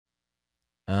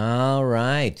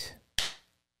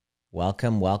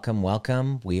Welcome, welcome,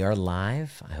 welcome. We are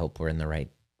live. I hope we're in the right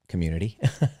community.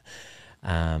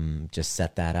 Just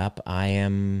set that up. I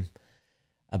am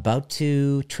about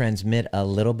to transmit a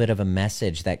little bit of a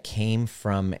message that came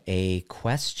from a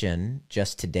question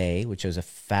just today, which was a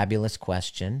fabulous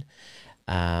question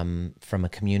from a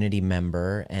community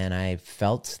member. And I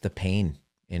felt the pain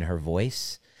in her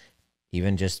voice,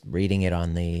 even just reading it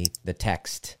on the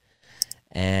text,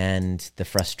 and the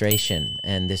frustration.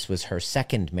 And this was her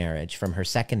second marriage, from her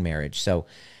second marriage. So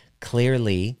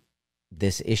clearly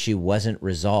this issue wasn't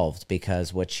resolved,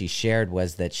 because what she shared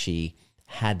was that she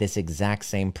had this exact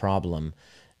same problem,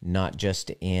 not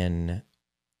just in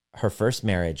her first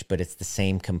marriage, but it's the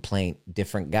same complaint,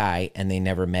 different guy, and they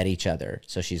never met each other.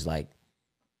 So she's like,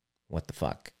 what the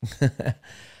fuck?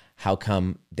 How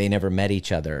come they never met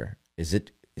each other?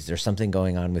 Is there something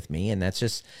going on with me? And that's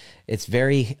just, it's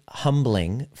very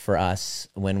humbling for us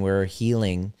when we're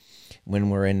healing, when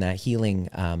we're in that healing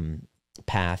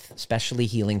path, especially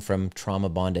healing from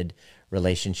trauma-bonded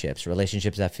relationships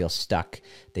that feel stuck,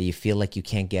 that you feel like you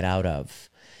can't get out of.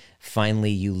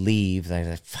 Finally, you leave,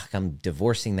 like, fuck, I'm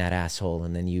divorcing that asshole.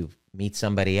 And then you meet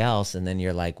somebody else, and then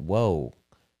you're like, whoa,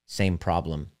 same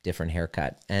problem, different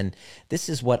haircut. And this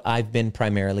is what I've been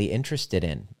primarily interested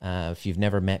in. If you've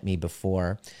never met me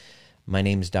before, my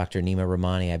name is Dr. Nima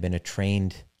Rahmani. I've been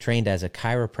trained as a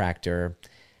chiropractor,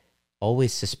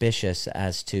 always suspicious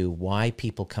as to why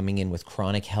people coming in with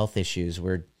chronic health issues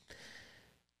were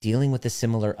dealing with a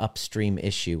similar upstream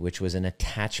issue, which was an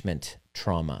attachment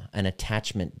trauma, an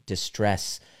attachment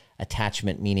distress.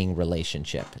 Attachment meaning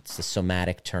relationship. It's the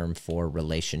somatic term for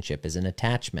relationship, is an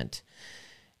attachment.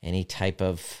 Any type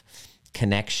of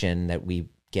connection that we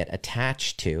get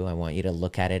attached to, I want you to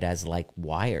look at it as like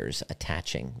wires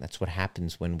attaching. That's what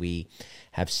happens when we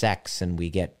have sex and we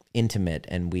get intimate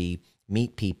and we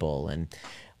meet people. And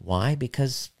why?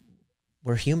 Because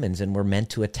we're humans and we're meant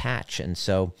to attach. And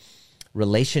so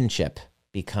relationship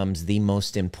becomes the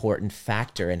most important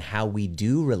factor in how we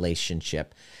do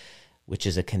relationship, which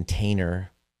is a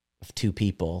container of two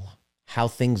people. How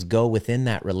things go within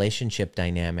that relationship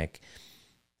dynamic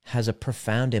has a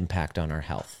profound impact on our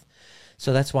health.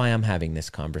 So that's why I'm having this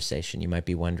conversation. You might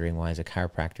be wondering, why is a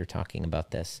chiropractor talking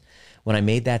about this? When I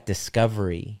made that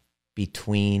discovery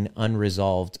between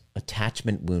unresolved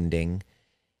attachment wounding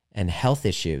and health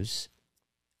issues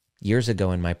years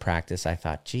ago in my practice, I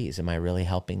thought, geez, am I really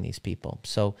helping these people?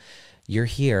 So you're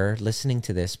here listening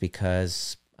to this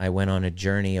because I went on a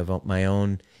journey of my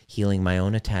own healing, my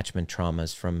own attachment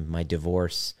traumas from my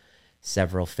divorce,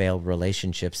 several failed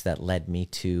relationships that led me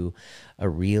to a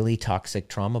really toxic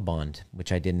trauma bond,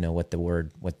 which I didn't know what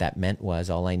that meant was.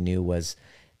 All I knew was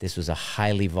this was a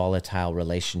highly volatile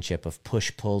relationship of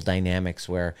push-pull dynamics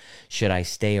where should I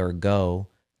stay or go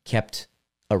kept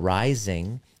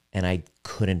arising, and I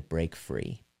couldn't break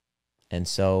free. And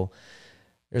so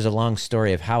there's a long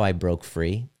story of how I broke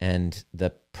free, and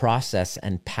the process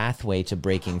and pathway to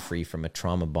breaking free from a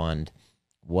trauma bond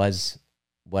was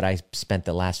what I spent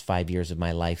the last 5 years of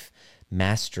my life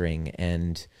mastering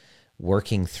and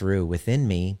working through within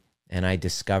me. And I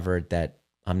discovered that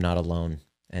I'm not alone.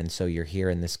 And so you're here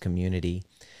in this community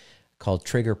called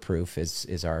Trigger Proof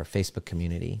is our Facebook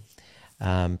community,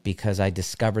 because I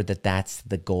discovered that that's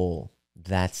the goal.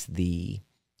 That's the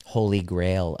holy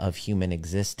grail of human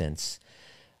existence,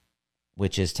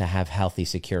 which is to have healthy,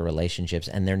 secure relationships.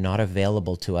 And they're not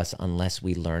available to us unless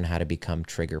we learn how to become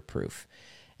trigger proof.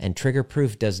 And trigger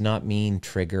proof does not mean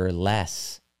trigger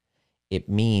less. It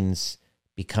means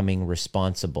becoming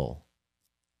responsible.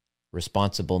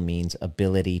 Responsible means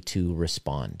ability to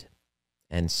respond.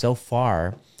 And so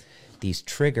far, these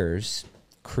triggers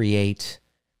create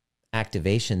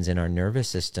activations in our nervous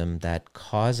system that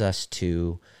cause us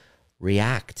to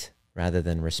react rather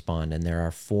than respond. And there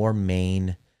are four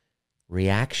main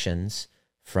reactions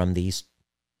from these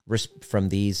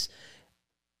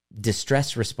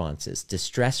distress responses,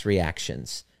 distress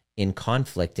reactions in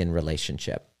conflict in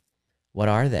relationship. What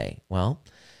are they? Well,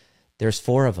 there's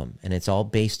four of them, and it's all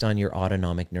based on your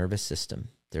autonomic nervous system.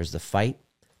 There's the fight,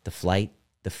 the flight,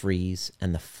 the freeze,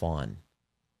 and the fawn.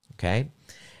 Okay?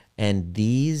 And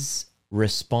these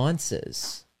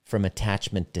responses from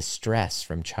attachment distress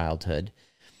from childhood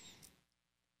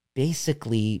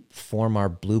basically form our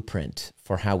blueprint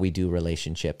for how we do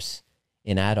relationships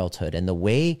in adulthood. And the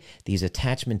way these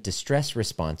attachment distress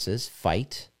responses,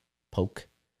 fight, poke,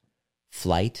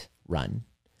 flight, run,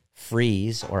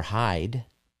 freeze or hide,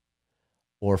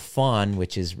 or fawn,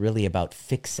 which is really about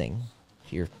fixing.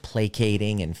 You're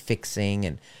placating and fixing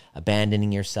and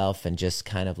abandoning yourself and just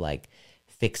kind of like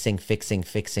fixing,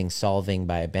 solving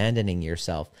by abandoning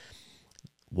yourself.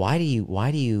 why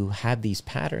do you have these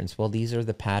patterns? Well, these are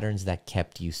the patterns that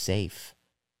kept you safe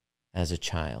as a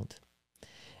child.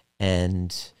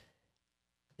 And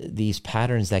these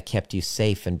patterns that kept you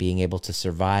safe and being able to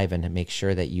survive and to make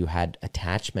sure that you had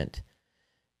attachment.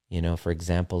 For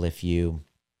example, if you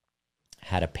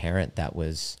had a parent that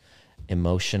was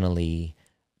emotionally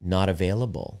not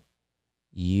available,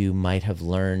 you might have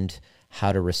learned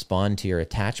how to respond to your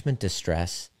attachment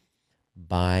distress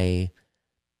by,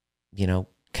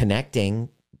 connecting,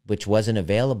 which wasn't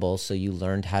available. So you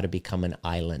learned how to become an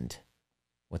island,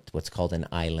 what's called an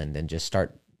island, and just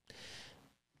start,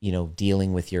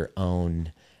 dealing with your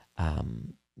own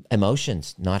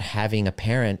emotions, not having a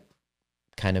parent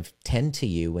kind of tend to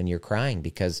you when you're crying.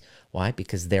 Because why?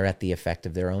 Because they're at the effect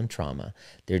of their own trauma.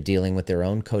 They're dealing with their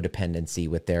own codependency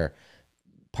with their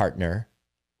partner.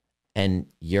 And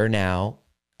you're now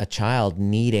a child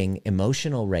needing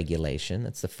emotional regulation.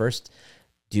 That's the first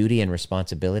duty and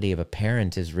responsibility of a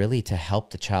parent, is really to help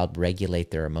the child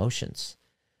regulate their emotions,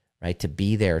 right? To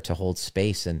be there, to hold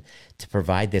space, and to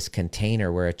provide this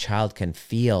container where a child can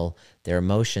feel their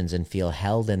emotions and feel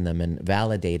held in them and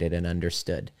validated and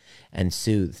understood and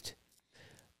soothed.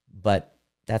 But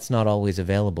that's not always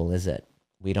available, is it?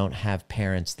 We don't have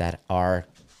parents that are,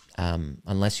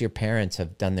 unless your parents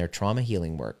have done their trauma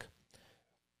healing work,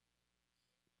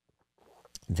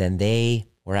 then they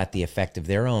were at the effect of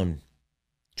their own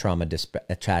trauma,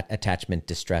 attachment,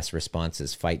 distress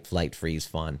responses, fight, flight, freeze,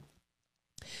 fawn.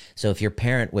 So if your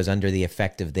parent was under the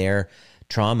effect of their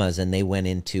traumas and they went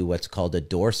into what's called a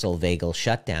dorsal vagal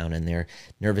shutdown and their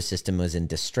nervous system was in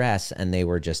distress and they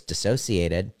were just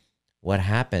dissociated, what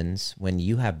happens when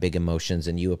you have big emotions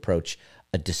and you approach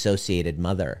a dissociated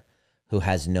mother who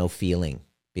has no feeling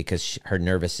because her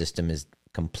nervous system is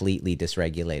completely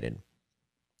dysregulated?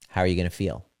 How are you going to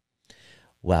feel?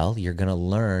 Well, you're going to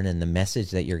learn, and the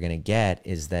message that you're going to get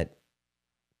is that,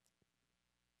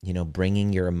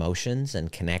 bringing your emotions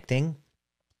and connecting,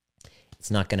 it's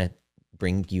not going to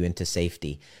bring you into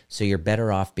safety. So you're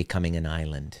better off becoming an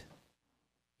island.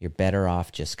 You're better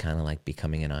off just kind of like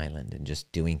becoming an island and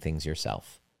just doing things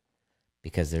yourself,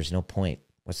 because there's no point.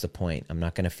 What's the point? I'm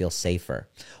not going to feel safer.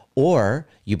 Or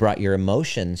you brought your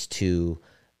emotions to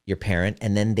your parent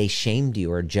and then they shamed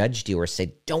you or judged you or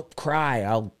said, don't cry,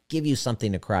 I'll give you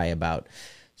something to cry about.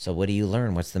 So what do you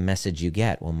learn? What's the message you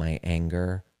get? Well, my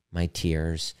anger, my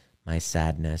tears, my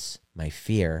sadness, my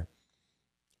fear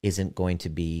isn't going to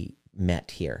be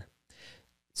met here.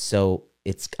 So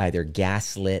it's either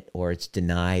gaslit or it's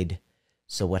denied.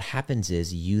 So what happens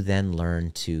is you then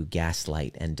learn to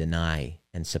gaslight and deny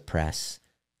and suppress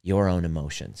your own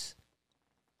emotions.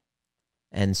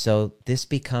 And so this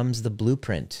becomes the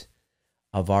blueprint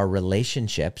of our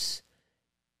relationships,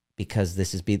 because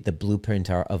this is the blueprint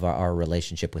of our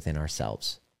relationship within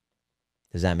ourselves.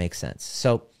 Does that make sense?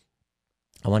 So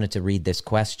I wanted to read this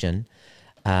question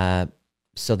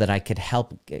so that I could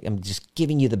help. I'm just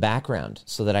giving you the background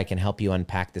so that I can help you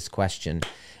unpack this question.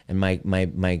 And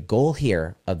my goal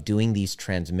here of doing these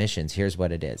transmissions, here's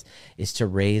what it is to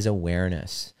raise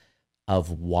awareness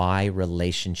of why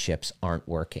relationships aren't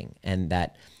working, and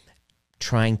that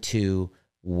trying to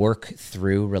work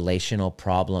through relational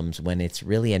problems when it's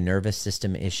really a nervous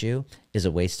system issue is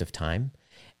a waste of time,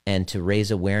 and to raise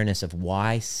awareness of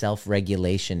why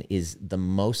self-regulation is the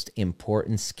most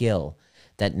important skill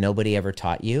that nobody ever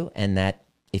taught you, and that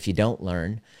if you don't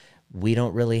learn, we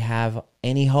don't really have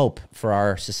any hope for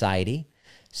our society.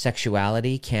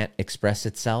 Sexuality can't express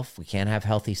itself. We can't have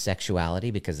healthy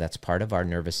sexuality because that's part of our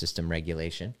nervous system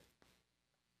regulation.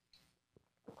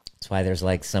 That's why there's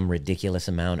like some ridiculous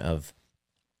amount of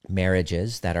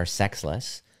marriages that are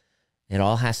sexless. It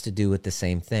all has to do with the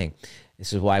same thing.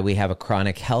 This is why we have a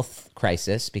chronic health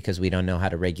crisis, because we don't know how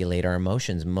to regulate our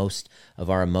emotions. Most of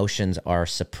our emotions are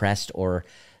suppressed or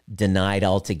denied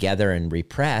altogether and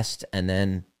repressed, and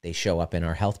then they show up in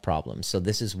our health problems. So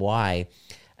this is why,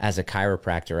 as a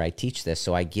chiropractor, I teach this.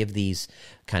 So I give these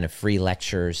kind of free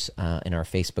lectures in our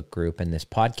Facebook group and this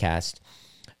podcast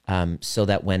so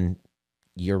that when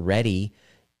you're ready,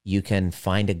 you can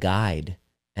find a guide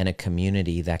and a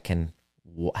community that can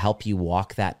help you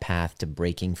walk that path to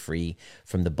breaking free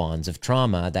from the bonds of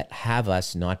trauma that have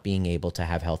us not being able to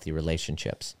have healthy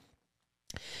relationships.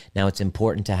 Now, it's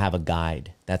important to have a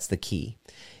guide. That's the key.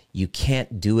 You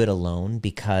can't do it alone,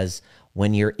 because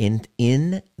when you're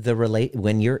in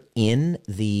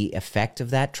the effect of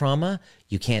that trauma,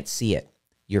 you can't see it.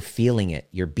 You're feeling it.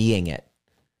 You're being it,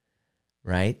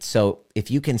 right? So if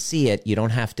you can see it, you don't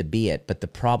have to be it. But the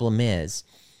problem is,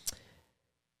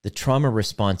 The trauma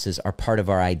responses are part of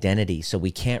our identity, so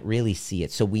we can't really see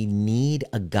it. So we need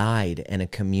a guide and a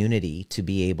community to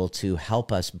be able to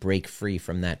help us break free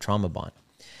from that trauma bond.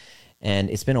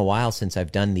 And it's been a while since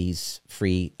I've done these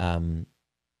free kind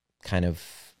of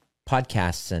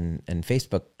podcasts and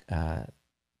Facebook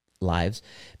lives,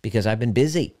 because I've been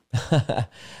busy,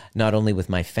 not only with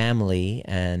my family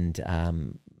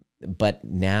but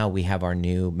now we have our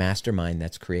new mastermind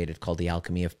that's created called the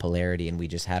Alchemy of Polarity. And we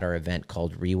just had our event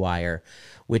called Rewire,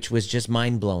 which was just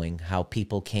mind-blowing how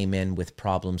people came in with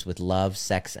problems with love,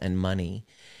 sex, and money.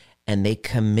 And they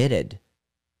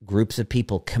groups of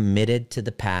people committed to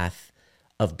the path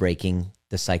of breaking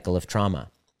the cycle of trauma.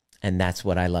 And that's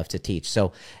what I love to teach.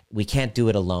 So we can't do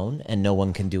it alone, and no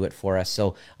one can do it for us.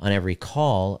 So on every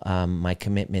call, my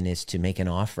commitment is to make an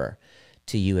offer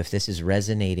to you, if this is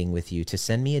resonating with you, to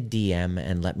send me a DM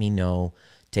and let me know,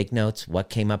 take notes,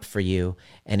 what came up for you.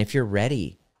 And if you're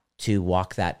ready to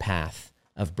walk that path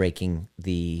of breaking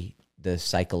the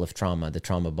cycle of trauma, the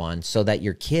trauma bond, so that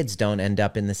your kids don't end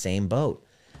up in the same boat.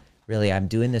 Really, I'm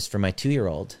doing this for my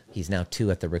 2-year-old. He's now 2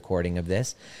 at the recording of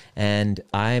this. And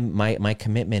my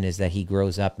commitment is that he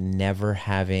grows up never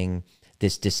having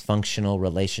this dysfunctional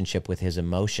relationship with his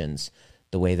emotions,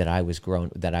 the way that I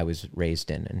was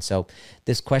raised in. And so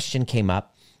this question came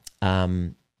up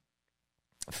from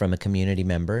a community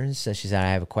member. So she said,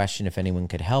 I have a question if anyone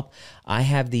could help. I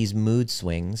have these mood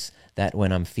swings that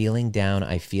when I'm feeling down,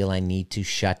 I feel I need to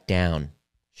shut down.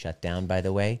 Shut down, by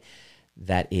the way,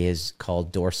 that is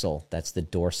called dorsal. That's the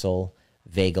dorsal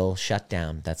vagal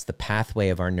shutdown. That's the pathway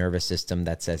of our nervous system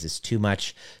that says it's too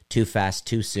much, too fast,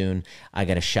 too soon. I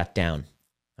got to shut down.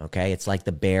 Okay? It's like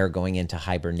the bear going into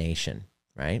hibernation.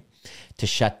 Right? To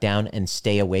shut down and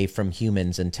stay away from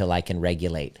humans until I can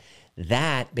regulate.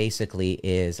 That basically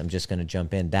is, I'm just going to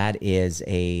jump in, that is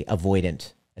a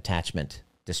avoidant attachment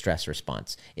distress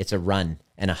response. It's a run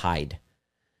and a hide.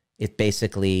 It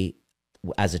basically,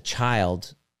 as a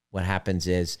child, what happens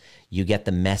is you get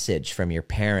the message from your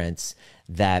parents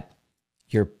that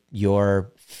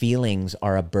your feelings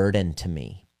are a burden to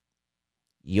me.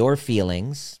 Your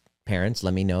feelings, parents,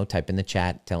 let me know, type in the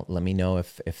chat, let me know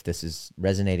if this is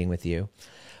resonating with you.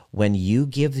 When you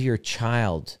give your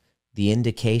child the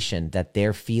indication that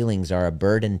their feelings are a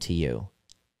burden to you,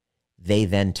 they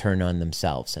then turn on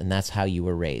themselves. And that's how you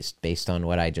were raised, based on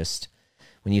what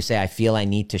when you say, I feel I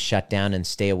need to shut down and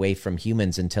stay away from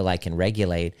humans until I can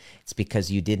regulate, it's because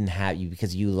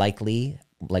because you likely,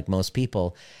 like most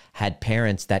people, had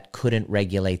parents that couldn't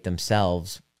regulate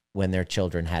themselves when their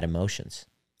children had emotions.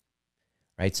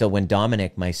 Right? So when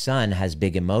Dominic, my son, has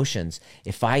big emotions,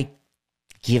 if I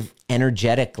give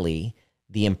energetically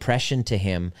the impression to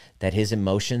him that his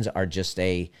emotions are just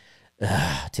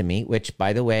to me, which,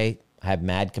 by the way, I have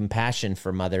mad compassion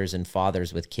for mothers and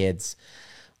fathers with kids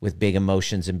with big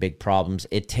emotions and big problems.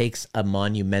 It takes a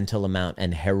monumental amount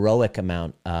and heroic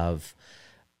amount of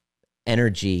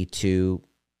energy to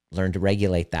learn to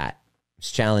regulate that.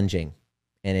 It's challenging.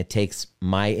 And it takes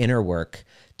my inner work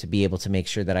to be able to make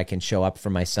sure that I can show up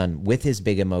for my son with his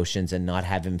big emotions and not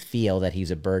have him feel that he's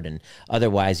a burden.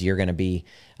 Otherwise, you're going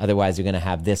to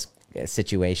have this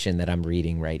situation that I'm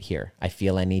reading right here. I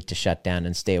feel I need to shut down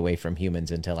and stay away from humans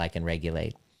until I can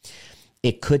regulate.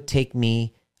 It could take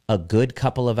me a good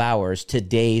couple of hours to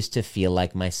days to feel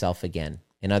like myself again.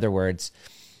 In other words,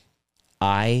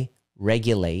 I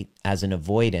regulate as an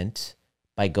avoidant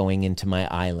by going into my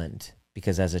island,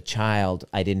 because as a child,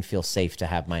 I didn't feel safe to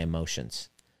have my emotions.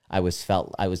 I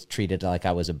was treated like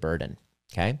I was a burden.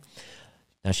 Okay.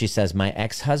 Now she says, my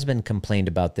ex-husband complained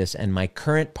about this and my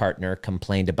current partner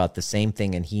complained about the same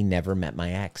thing and he never met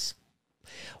my ex.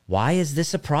 Why is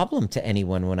this a problem to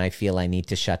anyone when I feel I need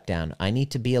to shut down? I need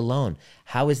to be alone.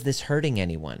 How is this hurting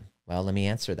anyone? Well, let me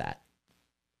answer that.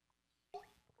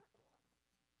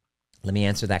 Let me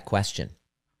answer that question.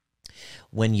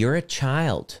 When you're a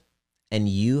child and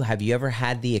have you ever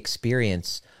had the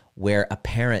experience where a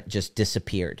parent just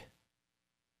disappeared?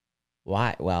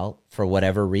 Why? Well, for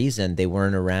whatever reason, they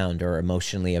weren't around or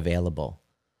emotionally available.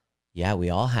 Yeah, we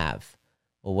all have.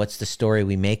 Well, what's the story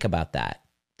we make about that?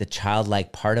 The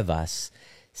childlike part of us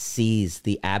sees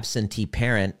the absentee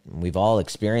parent. We've all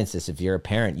experienced this. If you're a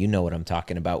parent, you know what I'm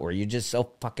talking about, where you're just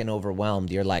so fucking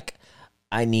overwhelmed. You're like,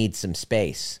 I need some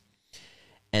space.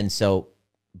 And so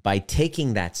by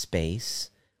taking that space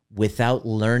without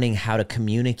learning how to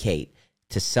communicate,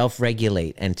 to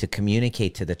self-regulate and to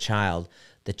communicate to the child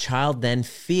then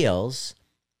feels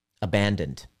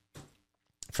abandoned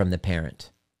from the parent.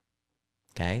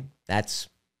 Okay? That's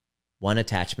one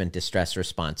attachment distress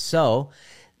response. So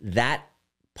that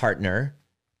partner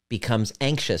becomes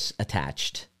anxious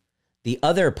attached. The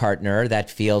other partner that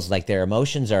feels like their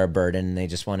emotions are a burden and they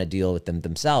just want to deal with them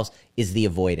themselves is the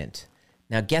avoidant.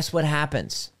 Now, guess what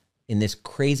happens in this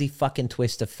crazy fucking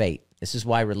twist of fate? This is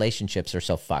why relationships are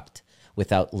so fucked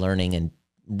without learning and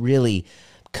really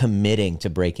committing to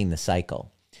breaking the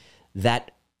cycle.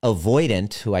 That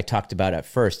avoidant, who I talked about at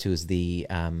first, who's the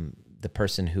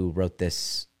person who wrote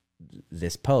this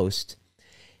post,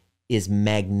 is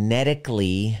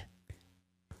magnetically,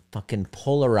 fucking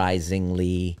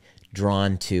polarizingly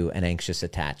drawn to an anxious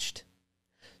attached.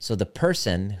 So the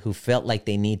person who felt like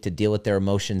they need to deal with their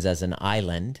emotions as an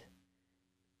island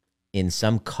in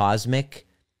some cosmic,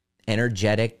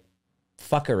 energetic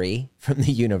fuckery from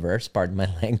the universe, pardon my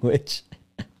language,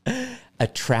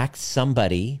 attracts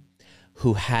somebody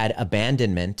who had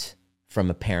abandonment from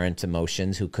a parent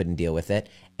emotions, who couldn't deal with it,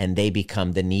 and they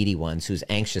become the needy ones who's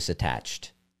anxious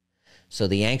attached. So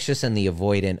the anxious and the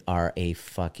avoidant are a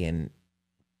fucking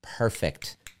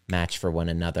perfect match for one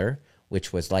another,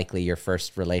 which was likely your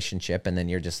first relationship. And then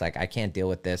you're just like, I can't deal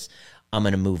with this. I'm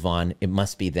going to move on. It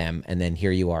must be them. And then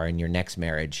here you are in your next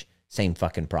marriage, same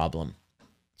fucking problem.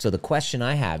 So the question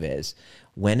I have is,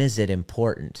 when is it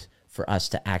important for us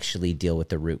to actually deal with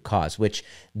the root cause? Which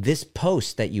this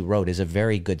post that you wrote is a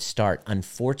very good start.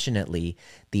 Unfortunately,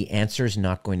 the answer is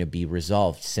not going to be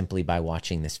resolved simply by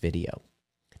watching this video.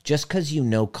 Just because you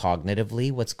know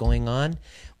cognitively what's going on,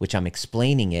 which I'm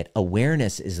explaining it,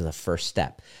 awareness is the first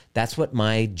step. That's what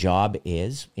my job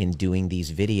is in doing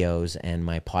these videos and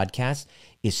my podcast,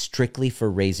 is strictly for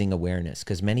raising awareness.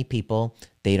 Because many people,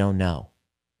 they don't know.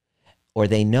 Or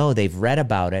they know, they've read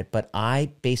about it, but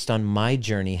I, based on my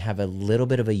journey, have a little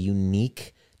bit of a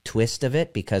unique twist of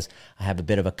it because I have a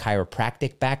bit of a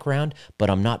chiropractic background,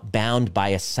 but I'm not bound by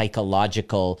a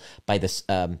psychological, by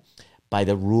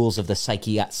the rules of the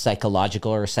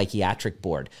psychological or psychiatric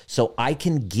board. So I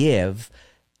can give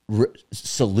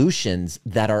solutions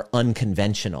that are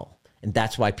unconventional. And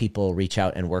that's why people reach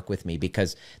out and work with me,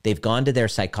 because they've gone to their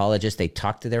psychologist, they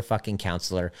talk to their fucking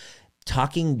counselor,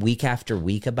 talking week after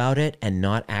week about it and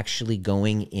not actually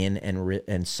going in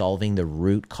and solving the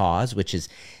root cause, which is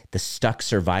the stuck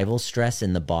survival stress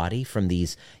in the body from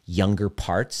these younger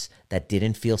parts that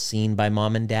didn't feel seen by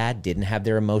mom and dad, didn't have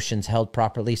their emotions held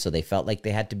properly, so they felt like they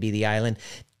had to be the island,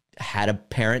 had a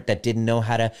parent that didn't know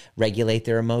how to regulate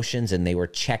their emotions, and they were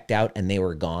checked out and they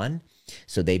were gone,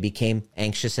 so they became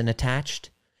anxious and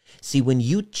attached. See, when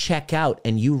you check out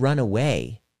and you run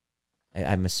away,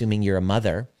 I'm assuming you're a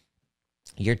mother,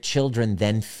 your children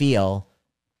then feel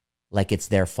like it's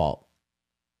their fault.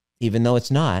 Even though it's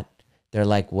not, they're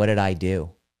like, what did I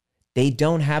do? They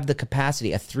don't have the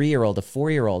capacity. A 3-year-old, a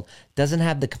 4-year-old doesn't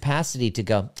have the capacity to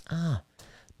go,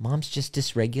 mom's just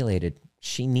dysregulated.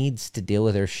 She needs to deal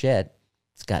with her shit.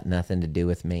 It's got nothing to do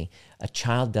with me. A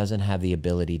child doesn't have the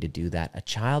ability to do that. A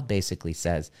child basically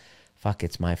says, fuck,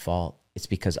 it's my fault. It's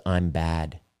because I'm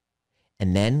bad.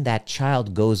 And then that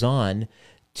child goes on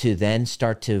to then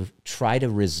start to try to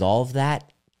resolve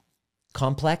that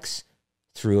complex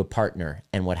through a partner.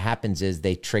 And what happens is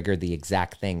they trigger the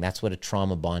exact thing. That's what a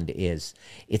trauma bond is.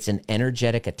 It's an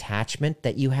energetic attachment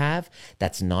that you have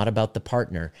that's not about the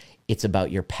partner. It's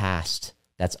about your past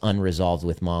that's unresolved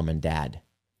with mom and dad.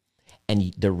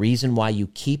 And the reason why you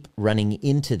keep running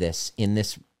into this in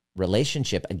this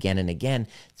relationship again and again,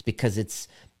 it's because it's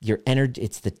your energy,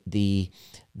 it's the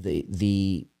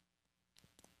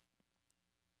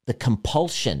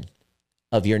compulsion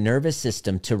of your nervous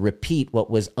system to repeat what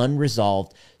was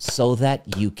unresolved so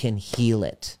that you can heal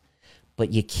it.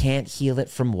 But you can't heal it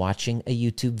from watching a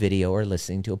YouTube video or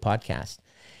listening to a podcast.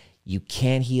 You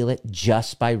can't heal it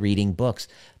just by reading books.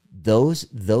 Those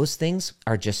things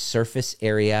are just surface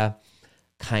area,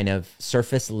 kind of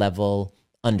surface level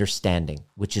understanding,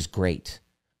 which is great.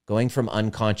 Going from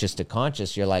unconscious to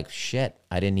conscious, you're like, shit,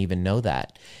 I didn't even know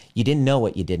that. You didn't know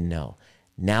what you didn't know.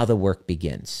 Now the work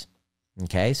begins.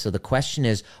 Okay, so the question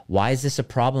is, why is this a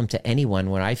problem to anyone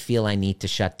when I feel I need to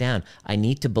shut down? I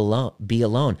need to be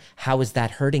alone. How is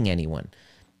that hurting anyone?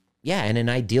 Yeah, in an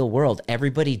ideal world,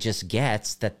 everybody just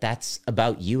gets that that's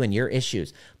about you and your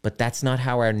issues. But that's not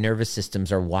how our nervous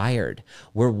systems are wired.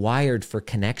 We're wired for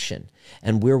connection.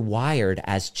 And we're wired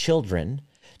as children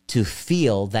to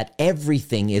feel that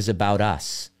everything is about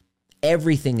us.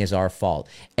 Everything is our fault.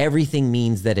 Everything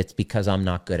means that it's because I'm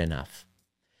not good enough.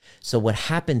 So what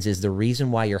happens is the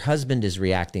reason why your husband is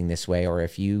reacting this way, or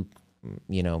if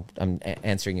I'm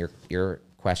answering your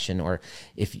question, or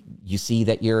if you see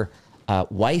that your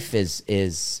wife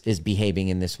is behaving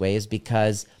in this way, is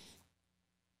because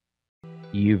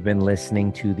you've been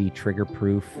listening to the Trigger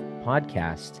Proof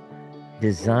podcast,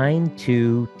 designed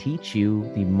to teach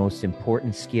you the most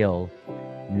important skill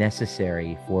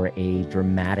necessary for a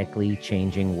dramatically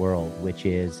changing world, which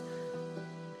is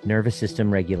nervous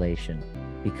system regulation.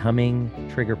 Becoming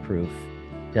trigger proof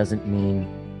doesn't mean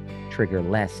trigger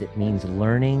less. It means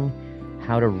learning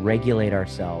how to regulate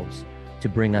ourselves to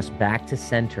bring us back to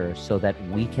center so that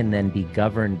we can then be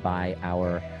governed by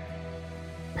our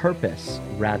purpose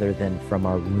rather than from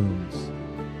our wounds.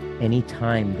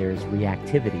 Anytime there's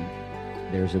reactivity,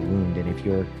 there's a wound. And if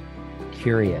you're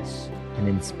curious and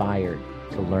inspired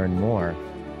to learn more,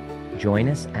 join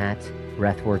us at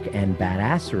Breathwork and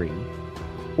Badassery,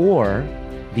 or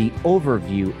the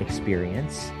overview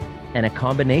experience, and a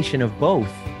combination of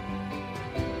both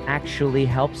actually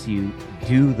helps you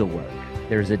do the work.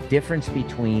 There's a difference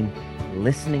between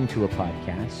listening to a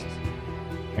podcast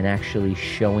and actually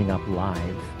showing up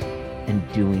live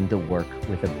and doing the work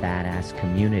with a badass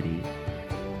community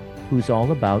who's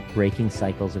all about breaking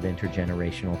cycles of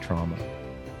intergenerational trauma.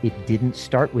 It didn't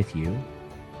start with you,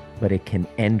 but it can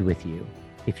end with you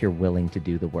if you're willing to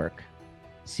do the work.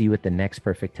 See you at the next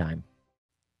perfect time.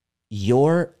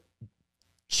 You're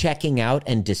checking out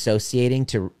and dissociating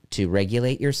to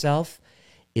regulate yourself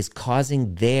is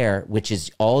causing which is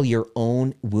all your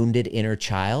own wounded inner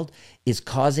child, is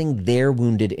causing their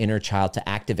wounded inner child to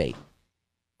activate.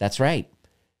 That's right.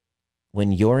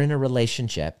 When you're in a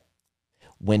relationship,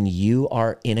 when you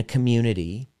are in a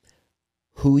community,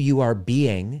 who you are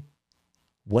being,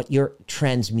 what you're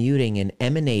transmuting and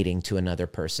emanating to another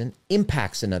person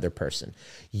impacts another person.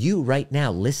 You right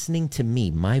now listening to me,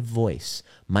 my voice,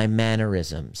 my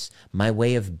mannerisms, my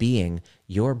way of being,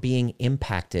 you're being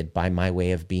impacted by my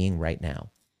way of being right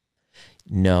now.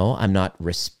 No, I'm not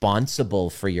responsible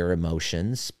for your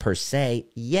emotions per se,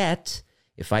 yet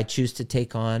if I choose to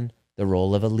take on the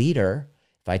role of a leader,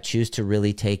 if I choose to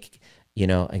really take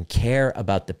and care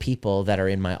about the people that are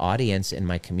in my audience, in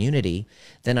my community,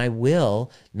 then I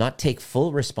will not take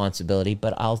full responsibility,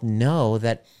 but I'll know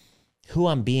that who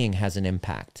I'm being has an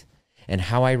impact, and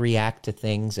how I react to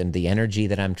things and the energy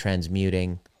that I'm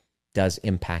transmuting does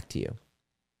impact you.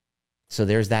 So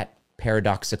there's that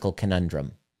paradoxical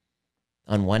conundrum.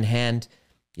 On one hand,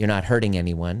 you're not hurting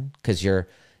anyone because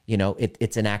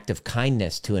it's an act of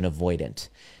kindness to an avoidant.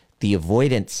 The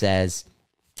avoidant says,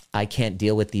 I can't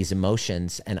deal with these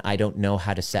emotions and I don't know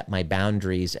how to set my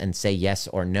boundaries and say yes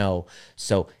or no.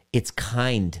 So it's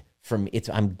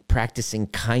I'm practicing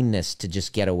kindness to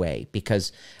just get away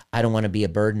because I don't want to be a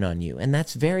burden on you. And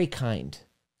that's very kind.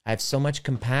 I have so much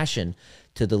compassion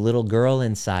to the little girl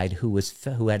inside who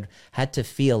had to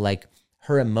feel like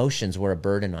her emotions were a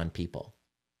burden on people.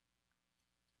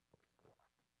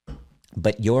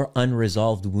 But your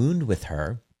unresolved wound with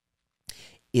her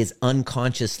is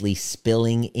unconsciously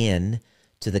spilling in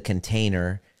to the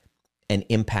container and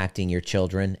impacting your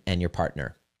children and your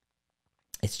partner.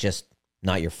 It's just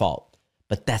not your fault,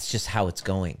 but that's just how it's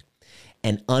going.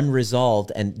 And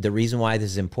unresolved, and the reason why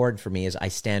this is important for me is I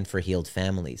stand for healed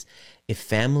families. If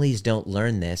families don't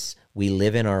learn this, we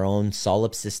live in our own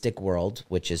solipsistic world,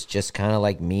 which is just kind of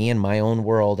like me and my own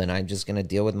world, and I'm just going to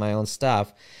deal with my own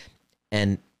stuff.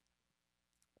 And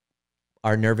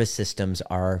our nervous systems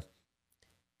are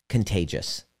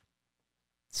contagious.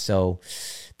 So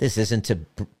this isn't to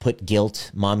put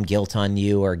mom guilt on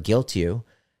you or guilt you.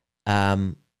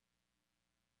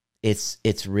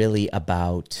 It's really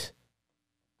about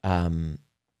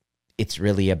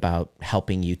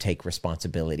helping you take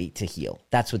responsibility to heal.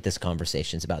 That's what this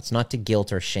conversation is about. It's not to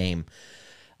guilt or shame,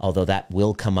 although that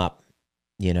will come up,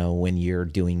 when you're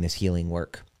doing this healing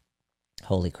work.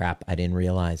 Holy crap, I didn't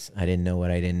realize. I didn't know what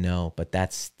I didn't know, but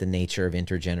that's the nature of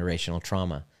intergenerational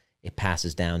trauma. It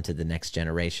passes down to the next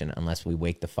generation unless we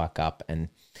wake the fuck up and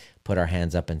put our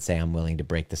hands up and say, I'm willing to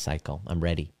break the cycle. I'm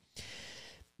ready.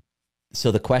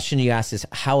 So the question you asked is,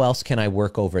 how else can I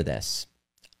work over this?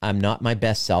 I'm not my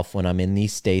best self when I'm in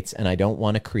these states, and I don't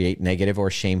want to create negative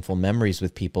or shameful memories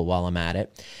with people while I'm at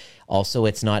it. Also,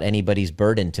 it's not anybody's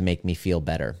burden to make me feel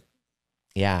better.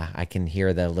 Yeah, I can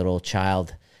hear the little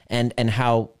child and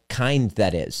how kind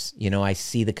that is. I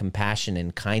see the compassion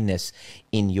and kindness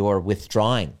in your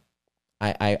withdrawing.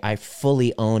 I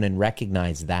fully own and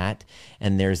recognize that.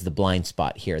 And there's the blind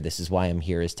spot here. This is why I'm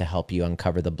here, is to help you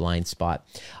uncover the blind spot.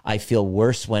 I feel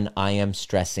worse when I am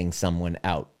stressing someone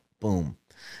out. Boom.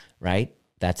 Right?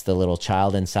 That's the little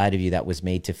child inside of you that was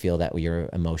made to feel that your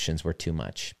emotions were too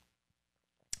much.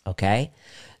 Okay?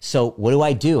 So what do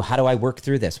I do? How do I work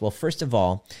through this? Well, first of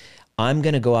all, I'm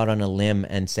going to go out on a limb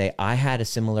and say I had a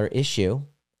similar issue,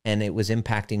 and it was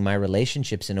impacting my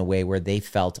relationships in a way where they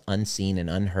felt unseen and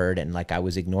unheard and like I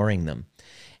was ignoring them.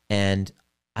 And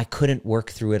I couldn't work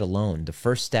through it alone. The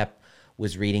first step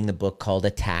was reading the book called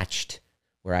Attached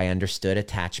where I understood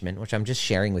attachment, which I'm just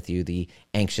sharing with you, the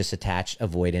anxious attached,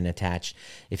 avoidant attached.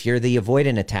 If you're the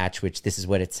avoidant attached, which this is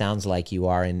what it sounds like you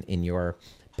are in your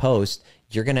post,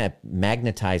 you're going to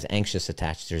magnetize anxious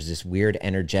attached. There's this weird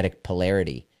energetic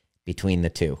polarity between the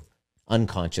two,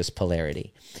 unconscious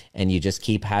polarity. And you just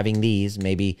keep having these,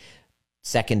 maybe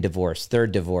second divorce,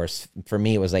 third divorce. For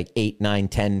me, it was like 8, 9,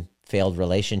 10 failed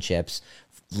relationships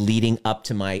leading up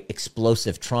to my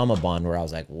explosive trauma bond where I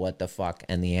was like, what the fuck?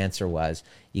 And the answer was,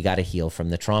 you got to heal from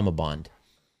the trauma bond,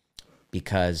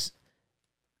 because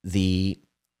the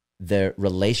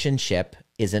relationship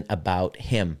isn't about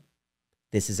him.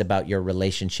 This is about your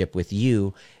relationship with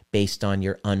you based on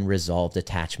your unresolved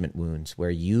attachment wounds, where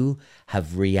you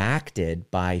have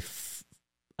reacted by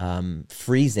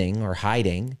freezing or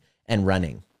hiding and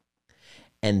running.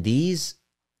 And these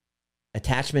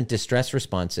attachment distress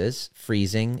responses,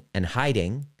 freezing and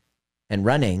hiding and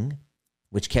running,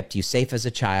 which kept you safe as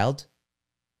a child,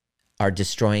 are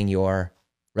destroying your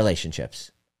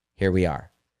relationships. Here we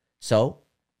are. So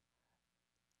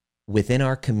within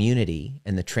our community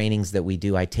and the trainings that we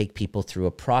do, I take people through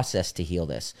a process to heal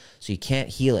this. So you can't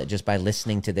heal it just by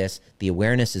listening to this. The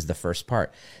awareness is the first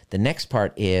part. The next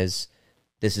part is,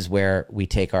 this is where we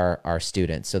take our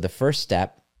students. So the first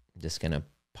step, I'm just going to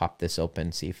pop this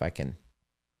open, see if I can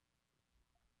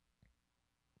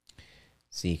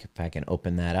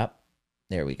open that up.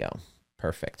 There we go.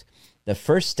 Perfect. The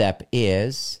first step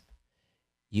is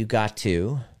you got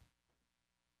to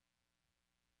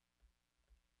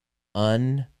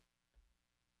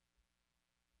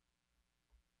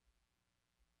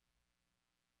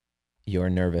your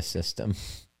nervous system.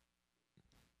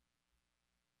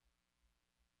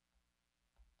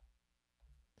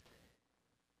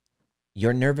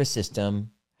 Your nervous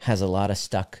system has a lot of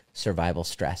stuck survival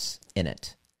stress in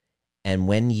it. And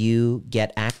when you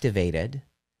get activated,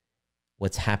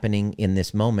 what's happening in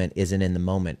this moment isn't in the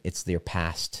moment, it's your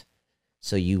past.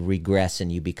 So you regress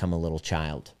and you become a little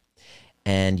child.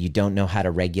 And you don't know how to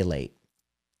regulate.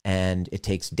 And it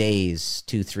takes days,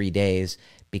 2-3 days,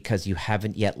 because you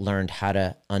haven't yet learned how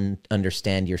to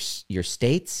understand your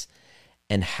states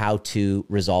and how to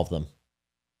resolve them.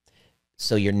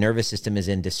 So your nervous system is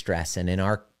in distress. And in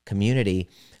our community,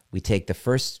 we take the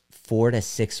first 4 to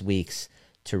 6 weeks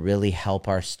to really help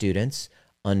our students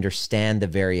understand the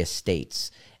various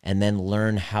states and then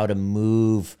learn how to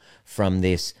move from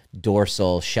this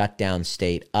dorsal shutdown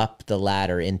state up the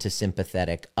ladder into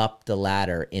sympathetic, up the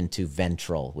ladder into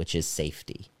ventral, which is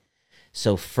safety.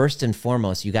 So first and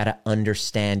foremost, you got to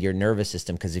understand your nervous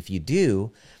system, because if you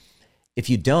don't,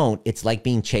 it's like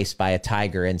being chased by a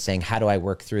tiger and saying, how do I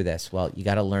work through this? Well, you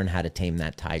got to learn how to tame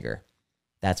that tiger.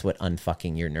 That's what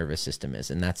unfucking your nervous system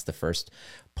is. And that's the first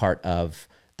part of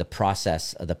the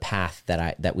process, of the path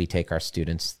that we take our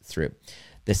students through.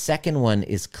 The second one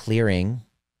is clearing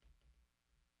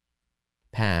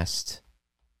past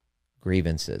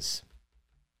grievances.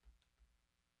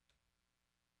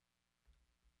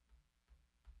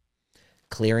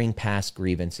 Clearing past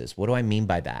grievances. What do I mean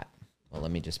by that? Well,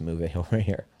 let me just move it over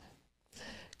here.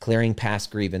 Clearing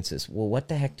past grievances. Well, what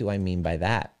the heck do I mean by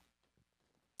that?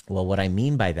 Well, what I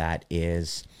mean by that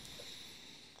is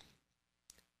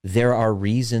there are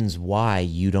reasons why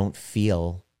you don't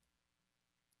feel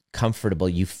comfortable.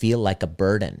 You feel like a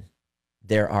burden.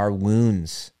 There are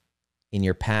wounds in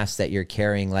your past that you're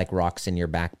carrying like rocks in your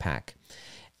backpack.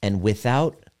 And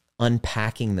without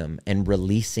unpacking them and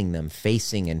releasing them,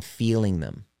 facing and feeling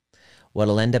them,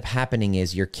 what'll end up happening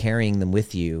is you're carrying them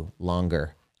with you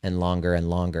longer and longer and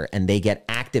longer, and they get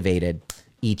activated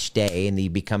each day and they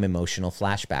become emotional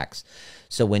flashbacks.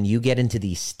 So when you get into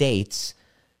these states,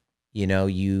 you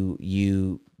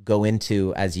go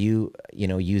into, as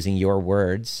using your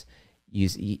words,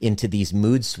 into these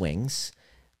mood swings.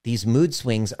 These mood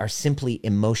swings are simply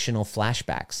emotional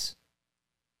flashbacks.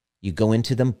 You go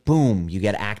into them, boom, you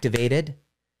get activated,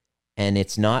 and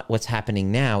it's not what's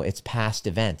happening now, it's past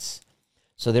events.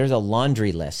 So there's a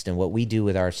laundry list, and what we do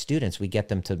with our students, we get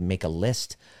them to make a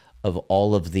list of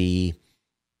all of the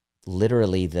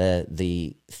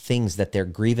things that their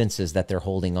grievances that they're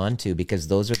holding on to, because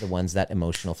those are the ones that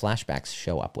emotional flashbacks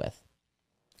show up with.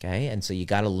 Okay. And so you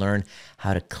got to learn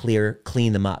how to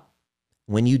clean them up.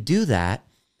 When you do that,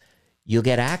 you'll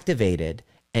get activated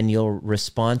and your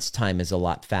response time is a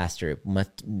lot faster.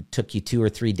 It took you 2 or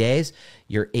 3 days.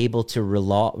 You're able to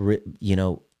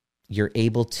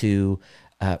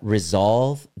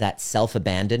resolve that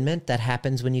self-abandonment that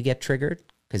happens when you get triggered,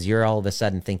 because you're all of a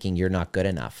sudden thinking you're not good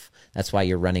enough. That's why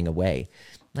you're running away.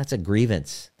 That's a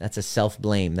grievance. That's a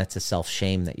self-blame. That's a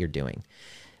self-shame that you're doing.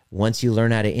 Once you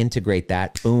learn how to integrate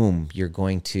that, boom, you're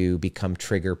going to become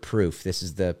trigger-proof. This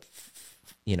is the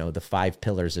the 5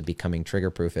 pillars of becoming trigger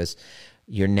proof is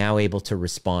you're now able to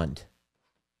respond.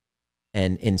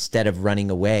 And instead of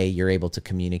running away, you're able to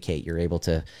communicate. You're able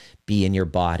to be in your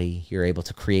body. You're able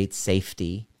to create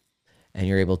safety, and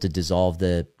you're able to dissolve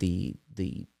the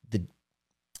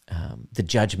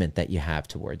judgment that you have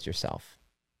towards yourself.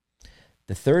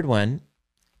 The third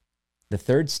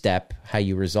step, how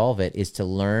you resolve it, is to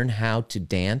learn how to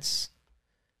dance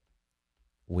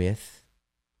with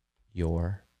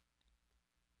your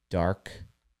dark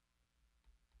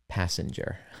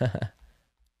passenger.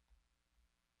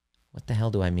 What the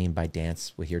hell do I mean by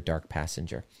dance with your dark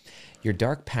passenger? Your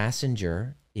dark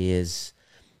passenger is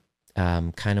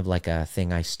kind of like a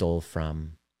thing I stole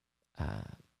from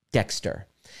Dexter,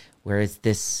 where it's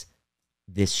this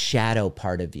shadow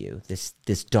part of you,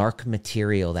 this dark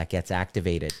material that gets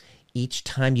activated. Each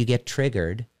time you get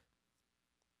triggered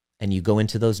and you go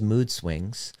into those mood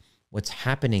swings, what's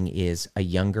happening is a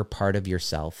younger part of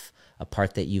yourself, a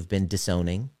part that you've been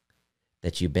disowning,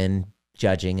 that you've been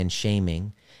judging and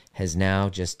shaming, has now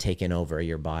just taken over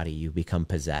your body. You become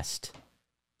possessed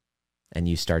and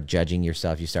you start judging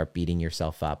yourself. You start beating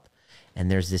yourself up.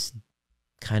 And there's this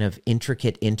kind of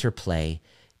intricate interplay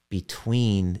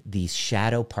between these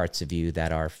shadow parts of you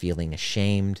that are feeling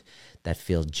ashamed, that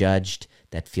feel judged,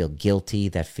 that feel guilty,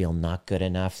 that feel not good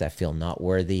enough, that feel not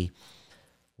worthy.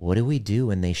 What do we do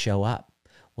when they show up?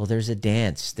 Well, there's a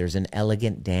dance. There's an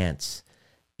elegant dance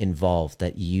involved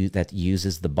that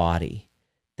uses the body,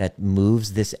 that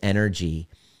moves this energy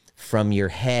from your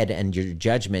head and your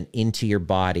judgment into your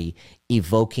body,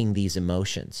 evoking these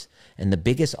emotions. And the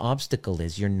biggest obstacle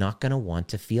is you're not going to want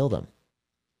to feel them.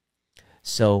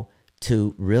 So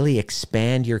to really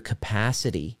expand your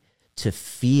capacity to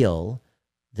feel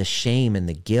the shame and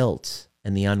the guilt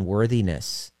and the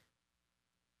unworthiness,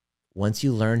 once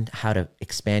you learn how to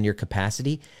expand your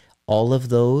capacity, all of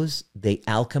those, they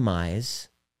alchemize,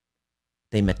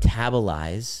 they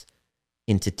metabolize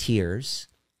into tears,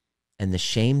 and the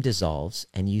shame dissolves,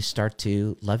 and you start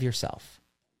to love yourself.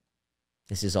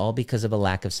 This is all because of a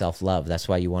lack of self-love. That's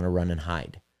why you want to run and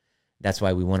hide. That's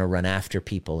why we want to run after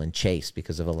people and chase,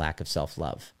 because of a lack of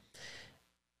self-love.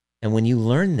 And when you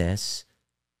learn this,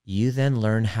 you then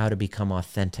learn how to become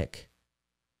authentic.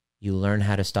 You learn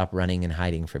how to stop running and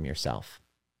hiding from yourself.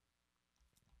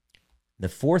 The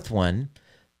fourth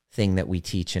thing that we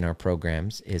teach in our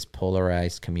programs is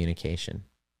polarized communication.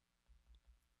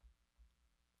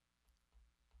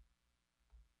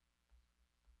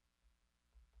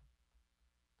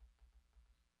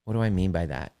 What do I mean by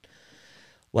that?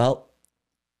 Well,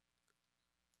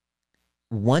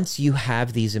 once you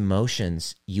have these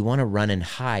emotions, you want to run and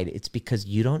hide. It's because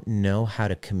you don't know how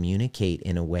to communicate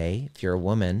in a way. If you're a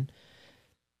woman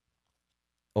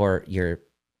or you're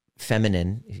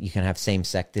feminine, you can have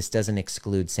same-sex. This doesn't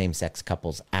exclude same-sex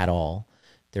couples at all.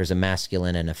 There's a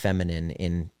masculine and a feminine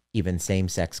in even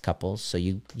same-sex couples. So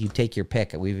you take your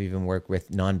pick. We've even worked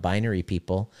with non-binary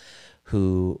people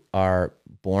who are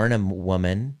born a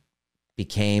woman,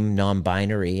 became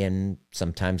non-binary, and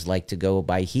sometimes like to go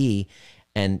by he.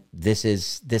 And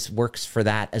this works for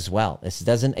that as well. This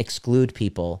doesn't exclude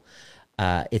people.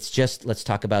 It's just, let's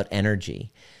talk about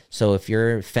energy. So if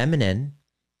you're feminine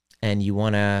and you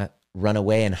want to run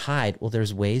away and hide, well,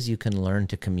 there's ways you can learn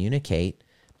to communicate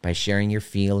by sharing your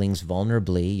feelings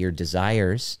vulnerably, your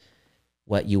desires,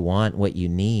 what you want, what you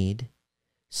need,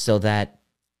 so that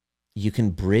you can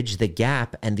bridge the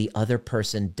gap and the other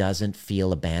person doesn't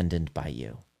feel abandoned by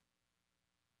you.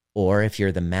 Or if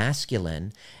you're the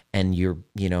masculine and you're,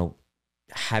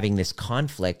 having this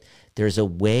conflict, there's a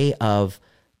way of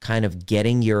kind of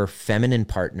getting your feminine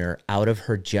partner out of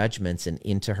her judgments and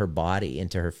into her body,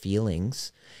 into her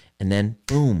feelings, and then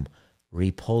boom,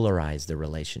 repolarize the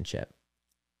relationship.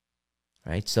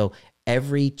 Right? So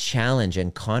every challenge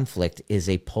and conflict is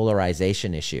a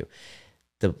polarization issue.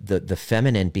 The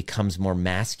feminine becomes more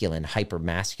masculine, hyper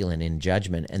masculine in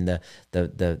judgment, and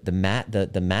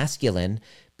the masculine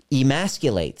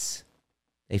emasculates.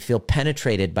 They feel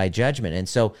penetrated by judgment, and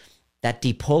so that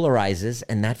depolarizes,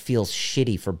 and that feels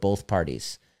shitty for both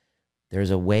parties.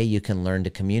 There's a way you can learn to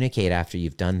communicate after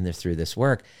you've done this through this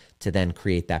work to then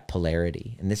create that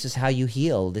polarity. And this is how you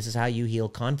heal. This is how you heal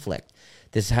conflict.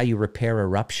 This is how you repair a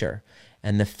rupture.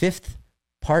 And the fifth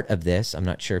part of this, I'm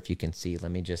not sure if you can see.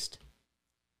 Let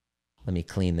me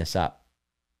clean this up.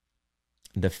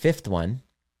 The fifth one,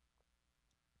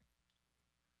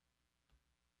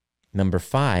 number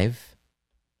 5,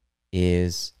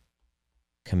 is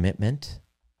commitment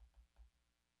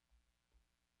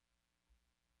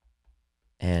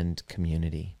and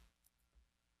community.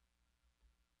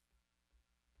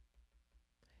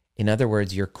 In other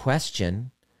words, your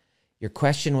question Your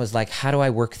question was like, how do I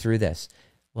work through this?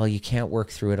 Well, you can't work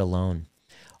through it alone.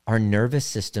 Our nervous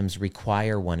systems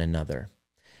require one another.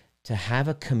 To have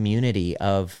a community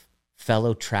of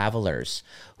fellow travelers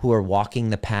who are walking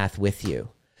the path with you,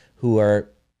 who are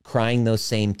crying those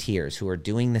same tears, who are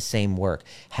doing the same work,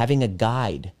 having a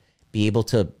guide be able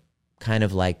to kind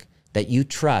of like that you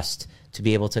trust to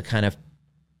be able to kind of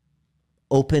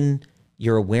open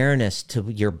your awareness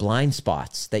to your blind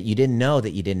spots that you didn't know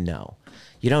that you didn't know.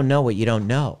 You don't know what you don't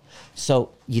know.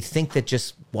 So you think that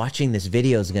just watching this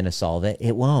video is going to solve it.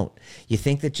 It won't. You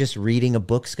think that just reading a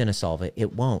book is going to solve it.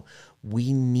 It won't.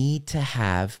 We need to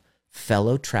have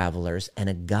fellow travelers and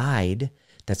a guide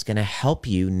that's going to help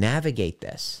you navigate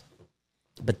this.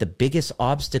 But the biggest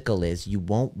obstacle is you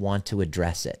won't want to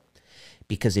address it.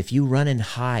 Because if you run and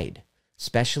hide,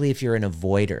 especially if you're an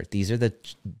avoider, these are the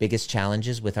biggest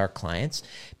challenges with our clients,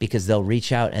 because they'll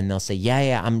reach out and they'll say,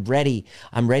 yeah, I'm ready.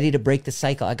 I'm ready to break the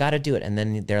cycle. I got to do it. And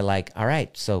then they're like, all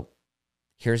right, so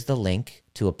here's the link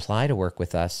to apply to work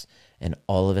with us. And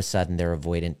all of a sudden their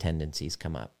avoidant tendencies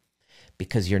come up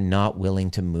because you're not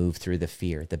willing to move through the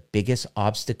fear. The biggest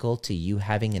obstacle to you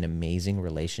having an amazing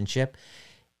relationship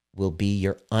will be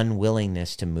your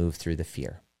unwillingness to move through the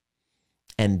fear.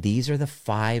 And these are the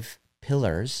 5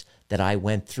 pillars that I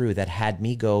went through that had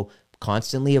me go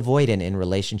constantly avoidant in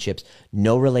relationships.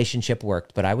 No relationship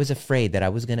worked, but I was afraid that I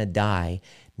was going to die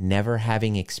never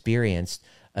having experienced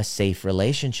a safe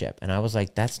relationship. And I was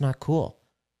like, that's not cool.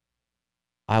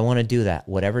 I want to do that.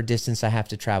 Whatever distance I have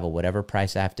to travel, whatever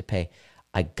price I have to pay,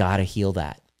 I got to heal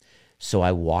that. So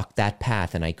I walked that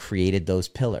path and I created those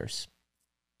pillars.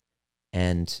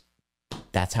 And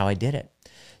that's how I did it.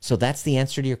 So that's the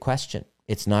answer to your question.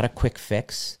 It's not a quick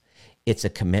fix. It's a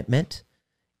commitment.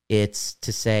 It's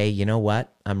to say, you know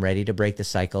what? I'm ready to break the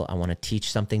cycle. I want to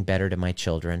teach something better to my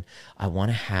children. I want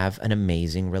to have an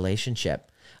amazing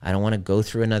relationship. I don't want to go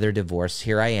through another divorce.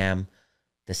 Here I am,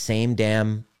 the same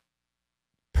damn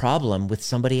problem with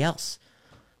somebody else.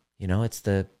 You know, it's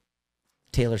the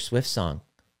Taylor Swift song.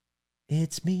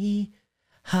 It's me.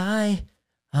 Hi.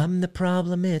 I'm the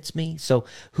problem, it's me. So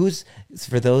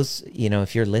for those, you know,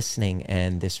 if you're listening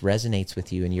and this resonates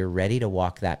with you and you're ready to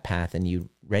walk that path and you're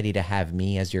ready to have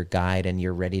me as your guide and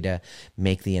you're ready to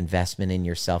make the investment in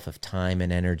yourself of time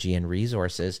and energy and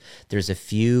resources, there's a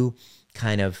few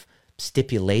kind of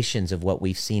stipulations of what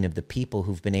we've seen of the people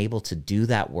who've been able to do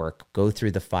that work, go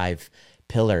through the 5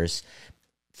 pillars.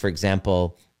 For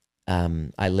example,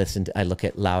 I look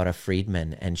at Laura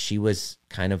Friedman, and she was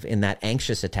kind of in that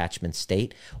anxious attachment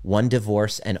state, 1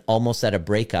 divorce and almost at a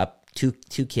breakup, two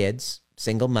kids,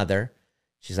 single mother.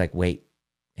 She's like, wait.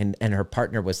 And her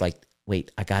partner was like,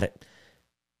 wait, I got it.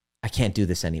 I can't do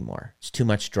this anymore. It's too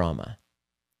much drama.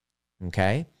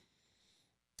 Okay.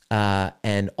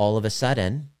 And all of a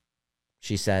sudden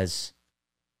she says,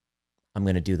 I'm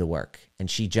going to do the work.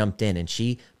 And she jumped in and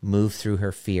she moved through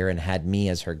her fear and had me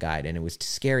as her guide. And it was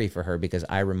scary for her because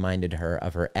I reminded her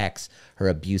of her ex, her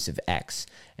abusive ex.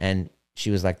 And she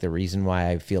was like, the reason why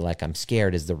I feel like I'm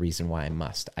scared is the reason why I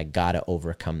must. I got to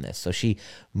overcome this. So she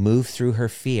moved through her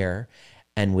fear.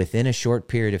 And within a short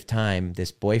period of time,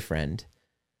 this boyfriend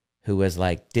who was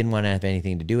like, didn't want to have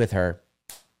anything to do with her,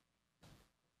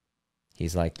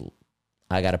 he's like,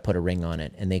 I got to put a ring on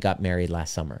it. And they got married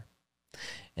last summer.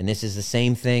 And this is the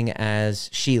same thing as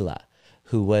Sheila,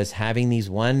 who was having these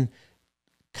one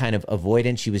kind of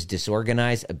avoidant. She was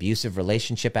disorganized, abusive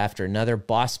relationship after another,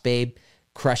 boss babe,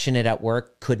 crushing it at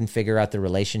work, couldn't figure out the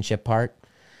relationship part.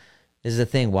 This is the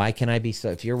thing. Why can I be so,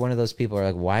 if you're one of those people who are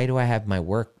like, why do I have my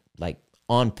work like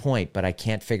on point, but I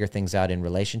can't figure things out in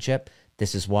relationship?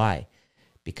 This is why.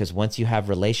 Because once you have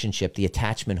relationship, the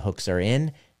attachment hooks are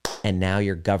in, and now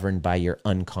you're governed by your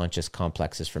unconscious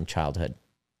complexes from childhood.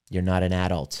 You're not an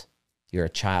adult. You're a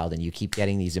child, and you keep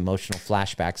getting these emotional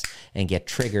flashbacks and get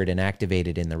triggered and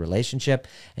activated in the relationship,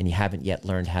 and you haven't yet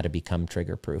learned how to become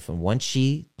trigger proof. And once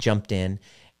she jumped in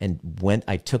and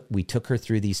we took her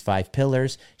through these 5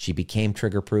 pillars, she became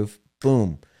trigger proof.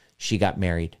 Boom, she got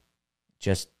married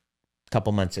just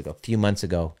a few months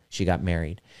ago, she got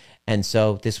married. And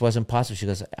so this wasn't possible. She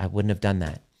goes, I wouldn't have done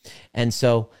that. And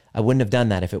so I wouldn't have done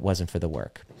that if it wasn't for the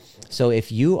work. So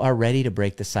if you are ready to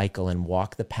break the cycle and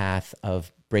walk the path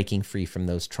of breaking free from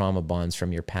those trauma bonds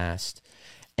from your past,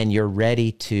 and you're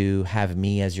ready to have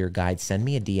me as your guide, send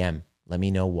me a DM. Let me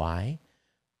know why.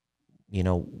 You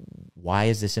know, why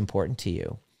is this important to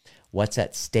you? What's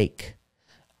at stake?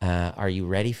 Are you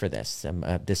ready for this?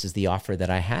 This is the offer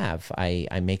that I have.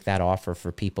 I make that offer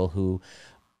for people who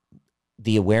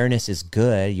the awareness is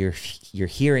good. You're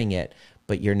hearing it,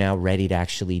 but you're now ready to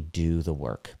actually do the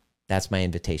work. That's my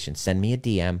invitation. Send me a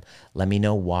DM. Let me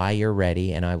know why you're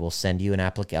ready, and I will send you an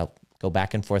application. I'll go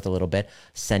back and forth a little bit,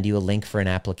 send you a link for an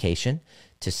application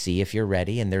to see if you're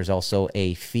ready. And there's also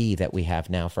a fee that we have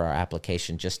now for our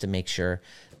application just to make sure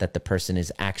that the person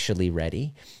is actually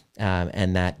ready.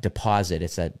 And that deposit,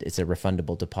 it's a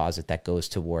refundable deposit that goes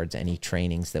towards any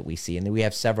trainings that we see. And then we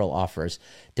have several offers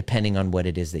depending on what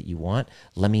it is that you want.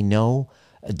 Let me know,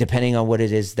 depending on what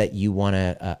it is that you want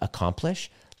to accomplish,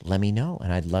 let me know.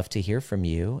 And I'd love to hear from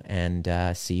you,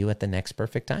 and see you at the next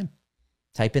perfect time.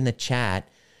 Type in the chat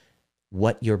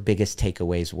what your biggest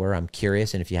takeaways were. I'm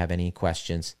curious. And if you have any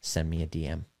questions, send me a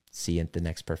DM. See you at the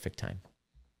next perfect time.